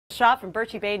shop from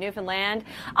Birchie Bay, Newfoundland.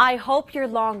 I hope your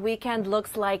long weekend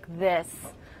looks like this.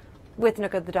 With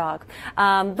Nook the dog.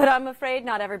 But I'm afraid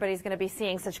not everybody's going to be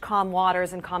seeing such calm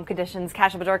waters and calm conditions.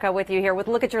 Kasia Bodurka with you here with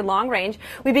a look at your long range.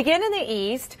 We begin in the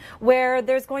east, where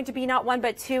there's going to be not one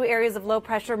but two areas of low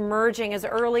pressure merging as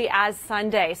early as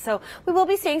Sunday. So we will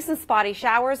be seeing some spotty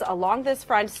showers along this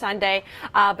front Sunday,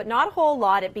 but not a whole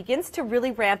lot. It begins to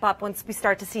really ramp up once we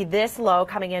start to see this low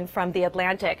coming in from the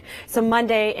Atlantic. So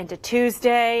Monday into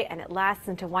Tuesday, and it lasts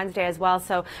into Wednesday as well.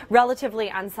 So relatively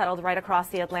unsettled right across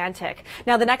the Atlantic.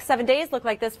 Now the next 7 days look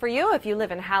like this for you. If you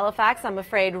live in Halifax, I'm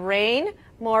afraid rain.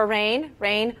 More rain.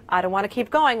 I don't want to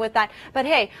keep going with that. But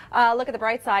hey, look at the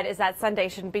bright side is that Sunday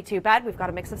shouldn't be too bad. We've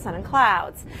got a mix of sun and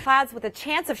clouds. Clouds with a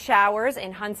chance of showers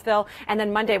in Huntsville, and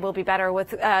then Monday will be better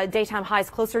with daytime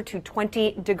highs closer to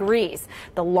 20 degrees.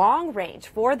 The long range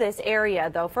for this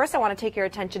area, though, first I want to take your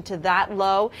attention to that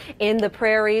low in the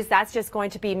prairies. That's just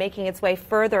going to be making its way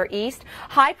further east.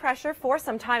 High pressure for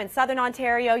some time in southern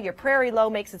Ontario. Your prairie low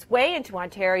makes its way into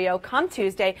Ontario come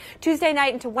Tuesday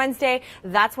night into Wednesday.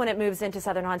 That's when it moves into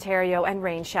southern Ontario and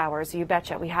rain showers. You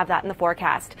betcha. We have that in the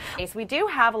forecast. So we do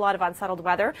have a lot of unsettled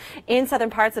weather in southern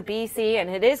parts of BC, and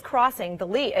it is crossing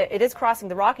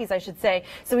the Rockies, I should say.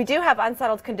 So we do have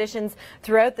unsettled conditions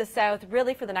throughout the south,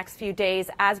 really for the next few days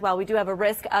as well. We do have a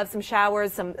risk of some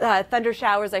showers, some thunder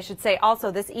showers, I should say,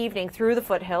 also this evening through the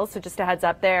foothills. So just a heads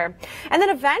up there. And then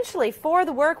eventually for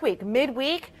the work week,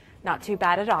 midweek, not too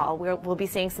bad at all. We'll be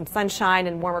seeing some sunshine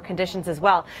and warmer conditions as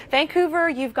well. Vancouver,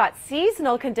 you've got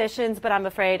seasonal conditions, but I'm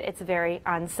afraid it's very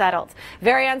unsettled.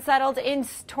 Very unsettled in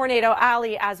Tornado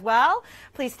Alley as well.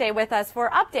 Please stay with us for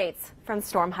updates from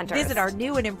Storm Hunters. Visit our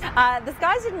new and the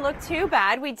skies didn't look too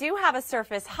bad. We do have a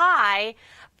surface high,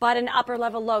 but an upper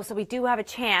level low. So we do have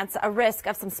a risk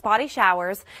of some spotty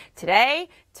showers today,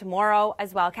 tomorrow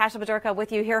as well. Kasia Bodurka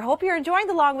with you here. Hope you're enjoying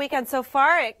the long weekend so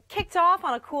far. It kicked off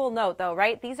on a cool note though,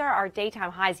 right? These are our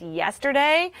daytime highs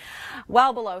yesterday,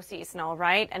 well below seasonal,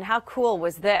 right? And how cool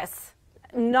was this?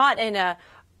 Not in a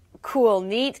cool,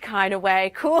 neat kind of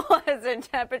way. Cool as in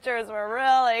temperatures were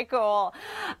really cool.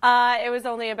 It was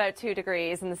only about 2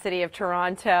 degrees in the city of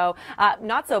Toronto.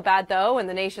 Not so bad though in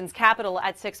the nation's capital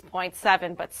at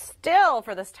 6.7, but still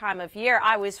for this time of year,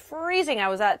 I was freezing. I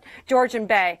was at Georgian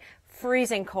Bay.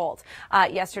 Freezing cold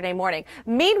yesterday morning.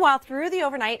 Meanwhile, through the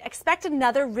overnight, expect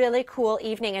another really cool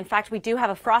evening. In fact, we do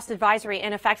have a frost advisory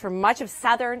in effect for much of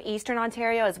southern eastern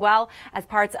Ontario as well as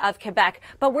parts of Quebec.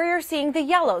 But we're seeing the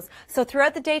yellows. So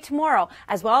throughout the day tomorrow,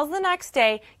 as well as the next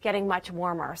day, getting much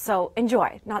warmer. So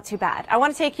enjoy. Not too bad. I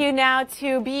want to take you now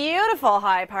to beautiful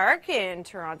High Park in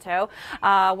Toronto,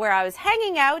 where I was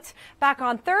hanging out back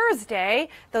on Thursday.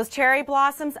 Those cherry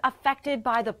blossoms affected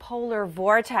by the polar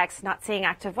vortex. Not seeing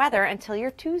active weather until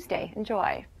your Tuesday.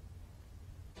 Enjoy.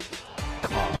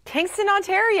 Kingston,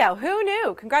 Ontario. Who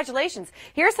knew? Congratulations.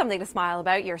 Here's something to smile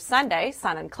about. Your Sunday,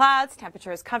 sun and clouds,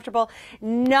 temperature is comfortable.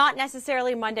 Not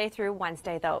necessarily Monday through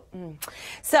Wednesday, though.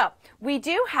 So we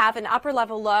do have an upper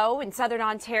level low in southern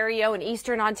Ontario and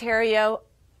eastern Ontario.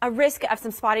 A risk of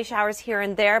some spotty showers here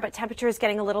and there, but temperatures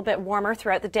getting a little bit warmer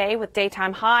throughout the day with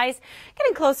daytime highs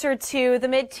getting closer to the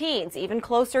mid-teens, even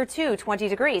closer to 20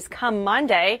 degrees come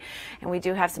Monday. And we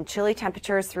do have some chilly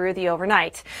temperatures through the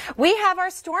overnight. We have our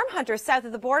storm hunters south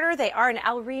of the border. They are in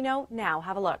El Reno now.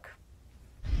 Have a look.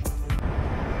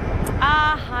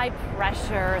 High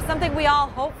pressure, something we all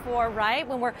hope for, right?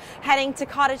 When we're heading to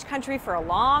cottage country for a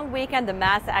long weekend, the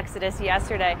mass exodus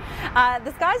yesterday.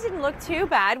 The skies didn't look too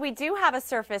bad. We do have a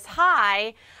surface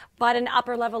high, but an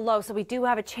upper level low. So we do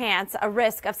have a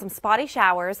risk of some spotty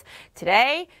showers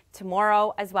today,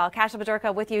 tomorrow as well. Kasia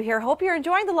Bodurka with you here. Hope you're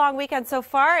enjoying the long weekend so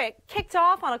far. It kicked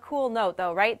off on a cool note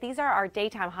though, right? These are our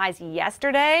daytime highs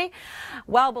yesterday,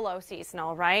 well below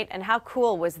seasonal, right? And how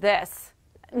cool was this?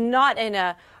 Not in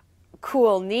a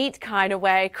cool, neat kind of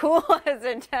way. Cool as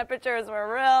in temperatures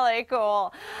were really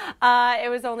cool. It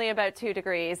was only about 2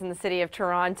 degrees in the city of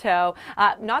Toronto.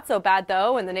 Not so bad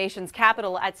though in the nation's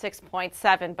capital at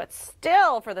 6.7, but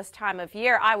still for this time of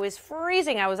year, I was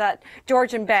freezing. I was at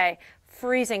Georgian Bay.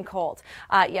 Freezing cold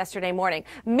yesterday morning.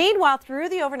 Meanwhile, through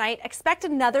the overnight, expect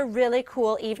another really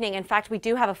cool evening. In fact, we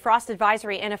do have a frost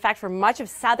advisory in effect for much of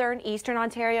southern eastern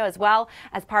Ontario as well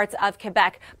as parts of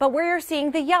Quebec. But we're seeing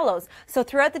the yellows. So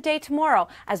throughout the day tomorrow,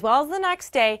 as well as the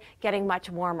next day, getting much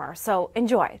warmer. So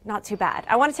enjoy. Not too bad.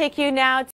 I want to take you now